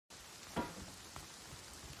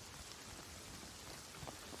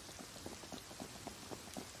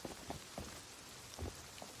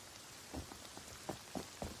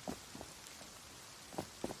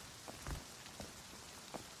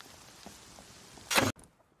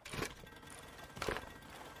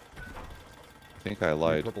think I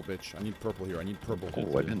lied. Purple bitch. I need purple here. I need purple.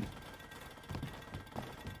 Oh, I didn't.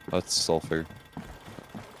 That's sulfur. Oh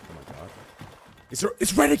my god.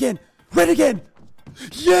 It's red again! Red again!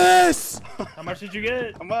 Yes! How much did you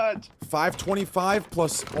get? How much? 525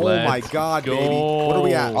 plus. Oh Let's my god, go. baby. What are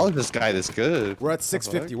we at? How is this guy this good? We're at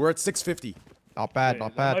 650. We're at 650. Not bad, Wait,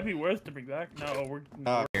 not that might bad. be worth to bring back. No,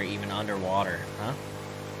 You're even underwater, huh?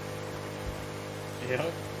 yeah.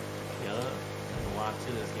 Yeah, there's a lot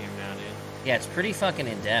to this game now, dude. Yeah, it's pretty fucking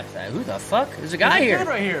in depth. Who the fuck? There's a guy There's a here. dude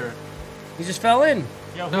right here. He just fell in.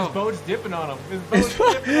 Yo, No. his boat's dipping on him. His boat's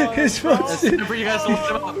dipping on him. his bro. boat's It's time for you guys to light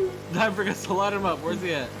him up. Time for you guys to light him up. Where's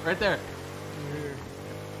he at? Right there.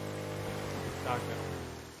 Knock down.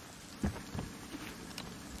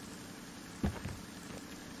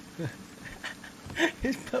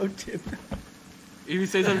 His boat tipped. If he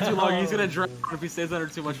stays under too long, he's gonna drown. If he stays under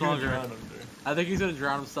too much He's gonna longer, drown him, dude. I think he's gonna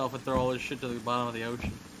drown himself and throw all his shit to the bottom of the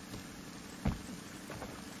ocean.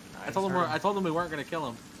 I told him we weren't gonna kill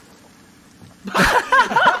him.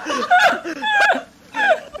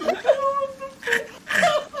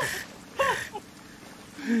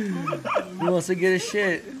 He wants to get a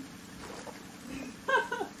shit.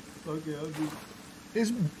 Okay, I'll do.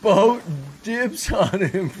 His boat dips on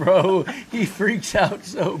him, bro. He freaks out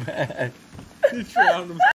so bad. He drowned himself.